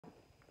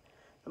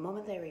the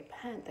moment they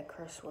repent, the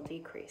curse will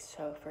decrease.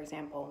 So, for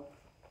example,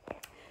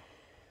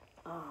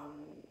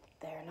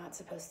 they're not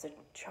supposed to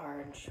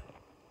charge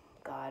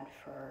God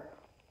for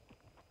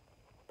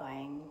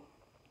buying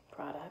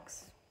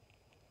products.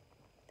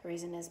 The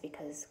reason is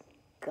because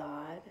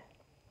God's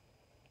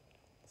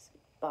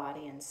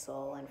body and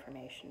soul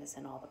information is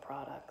in all the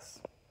products.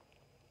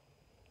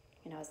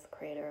 As the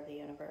creator of the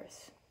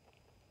universe.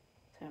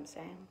 See what I'm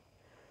saying?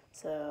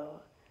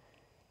 So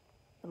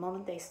the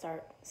moment they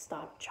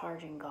stop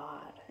charging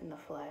God in the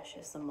flesh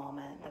is the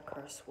moment the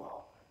curse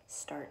will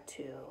start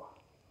to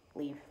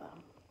leave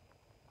them.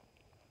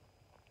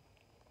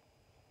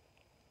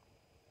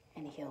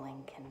 And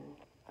healing can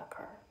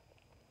occur.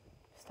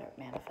 Start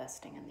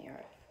manifesting in the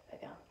earth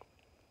again.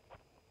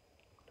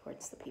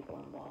 Towards the people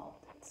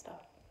involved and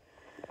stuff.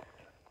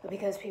 But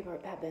because people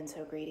have been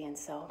so greedy and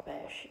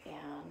selfish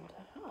and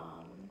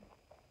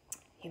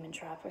human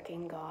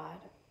trafficking God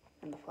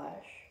in the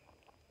flesh,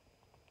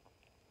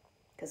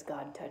 because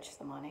God touched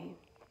the money,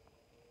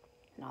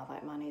 and all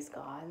that money is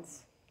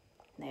God's,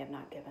 and they have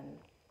not given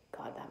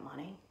God that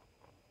money.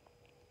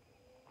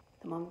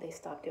 The moment they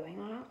stop doing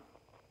that,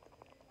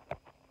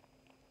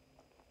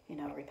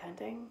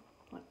 repenting,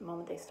 the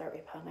moment they start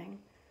repenting,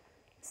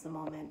 is the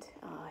moment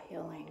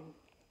healing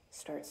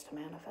starts to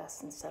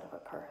manifest instead of a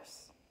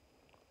curse.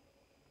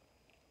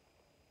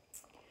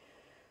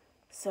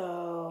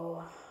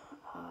 So,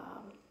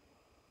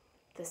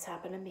 this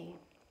happened to me,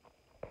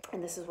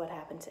 and this is what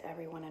happened to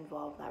everyone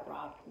involved that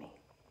robbed me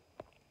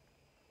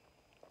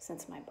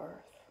since my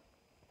birth.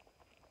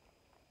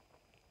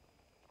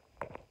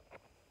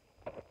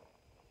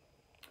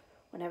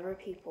 Whenever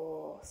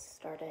people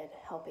started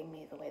helping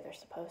me the way they're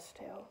supposed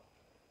to,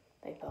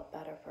 they felt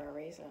better for a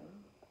reason.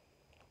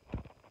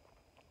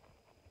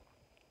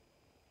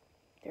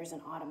 There's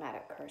an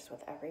automatic curse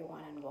with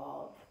everyone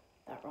involved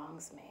that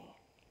wrongs me.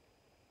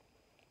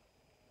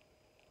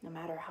 No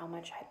matter how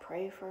much I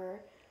pray for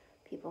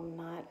people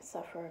not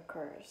suffer a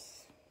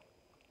curse,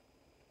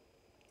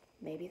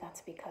 maybe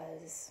that's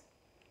because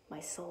my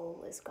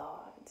soul is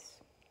God's,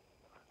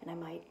 and I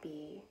might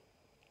be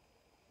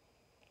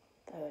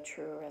the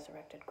true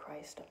resurrected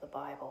Christ of the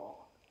Bible.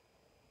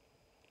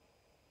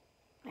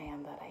 I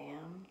am that I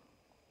am.